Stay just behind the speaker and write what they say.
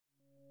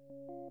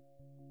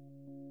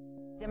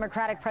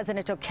Democratic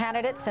presidential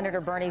candidate Senator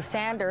Bernie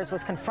Sanders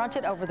was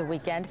confronted over the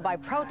weekend by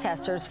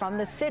protesters from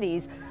the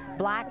city's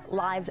Black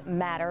Lives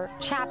Matter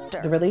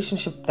chapter. The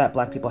relationship that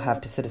Black people have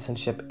to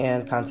citizenship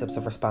and concepts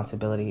of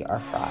responsibility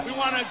are fraught. We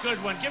want a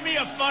good one. Give me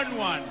a fun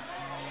one.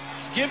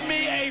 Give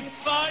me a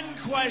fun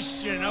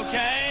question,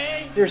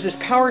 okay? There's this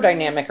power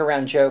dynamic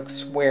around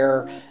jokes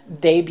where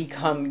they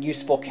become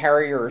useful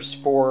carriers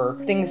for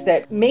things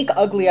that make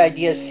ugly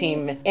ideas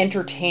seem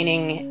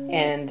entertaining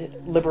and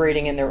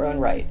liberating in their own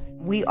right.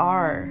 We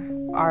are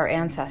our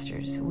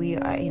ancestors. We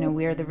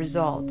are the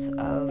result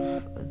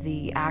of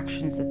the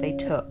actions that they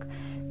took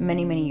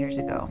many, many years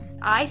ago.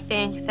 I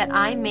think that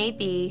I may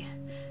be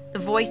the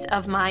voice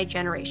of my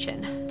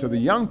generation. To the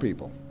young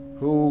people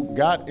who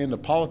got into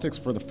politics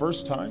for the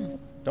first time,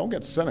 don't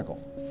get cynical.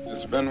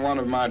 It's been one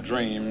of my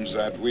dreams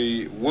that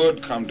we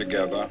would come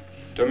together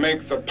to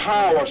make the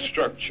power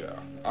structure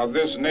of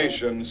this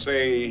nation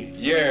say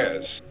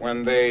yes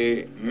when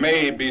they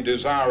may be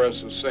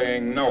desirous of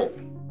saying no.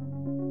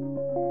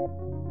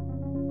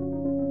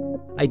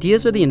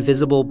 Ideas are the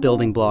invisible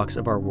building blocks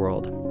of our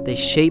world. They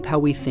shape how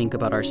we think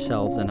about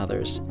ourselves and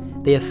others.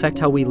 They affect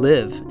how we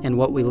live and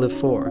what we live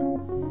for.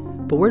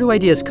 But where do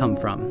ideas come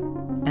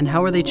from? And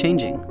how are they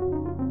changing?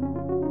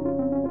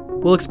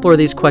 We'll explore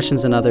these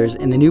questions and others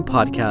in the new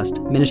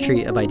podcast,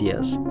 Ministry of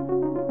Ideas.